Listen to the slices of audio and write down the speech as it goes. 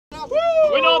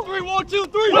1, 2,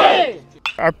 3.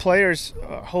 Our players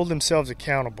hold themselves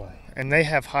accountable, and they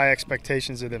have high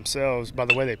expectations of themselves by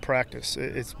the way they practice.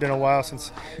 It's been a while,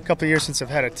 a couple of years since I've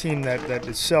had a team that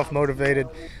is self-motivated.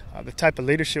 The type of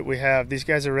leadership we have, these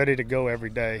guys are ready to go every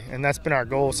day, and that's been our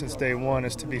goal since day one,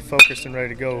 is to be focused and ready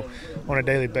to go on a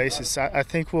daily basis. I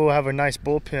think we'll have a nice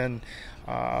bullpen.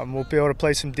 We'll be able to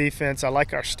play some defense. I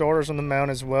like our starters on the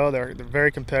mound as well. They're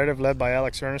very competitive, led by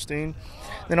Alex Ernestine.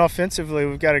 Then offensively,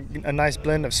 we've got a nice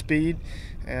blend of speed,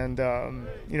 and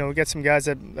we got some guys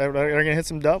that are going to hit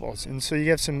some doubles. And so you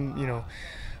have some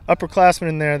upperclassmen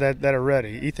in there that are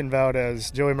ready. Ethan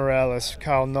Valdez, Joey Morales,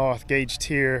 Kyle North, Gage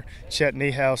Tier, Chet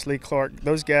Nicholls, Lee Clark.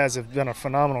 Those guys have done a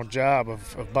phenomenal job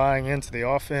of buying into the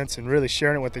offense and really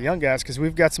sharing it with the young guys, because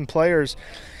we've got some players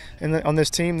on this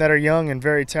team that are young and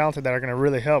very talented that are going to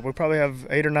really help. We probably have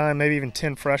 8 or 9, maybe even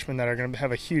 10 freshmen that are going to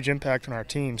have a huge impact on our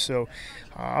team. So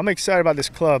I'm excited about this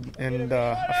club, and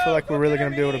I feel like we're really going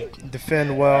to be able to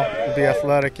defend well, be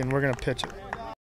athletic, and we're going to pitch it.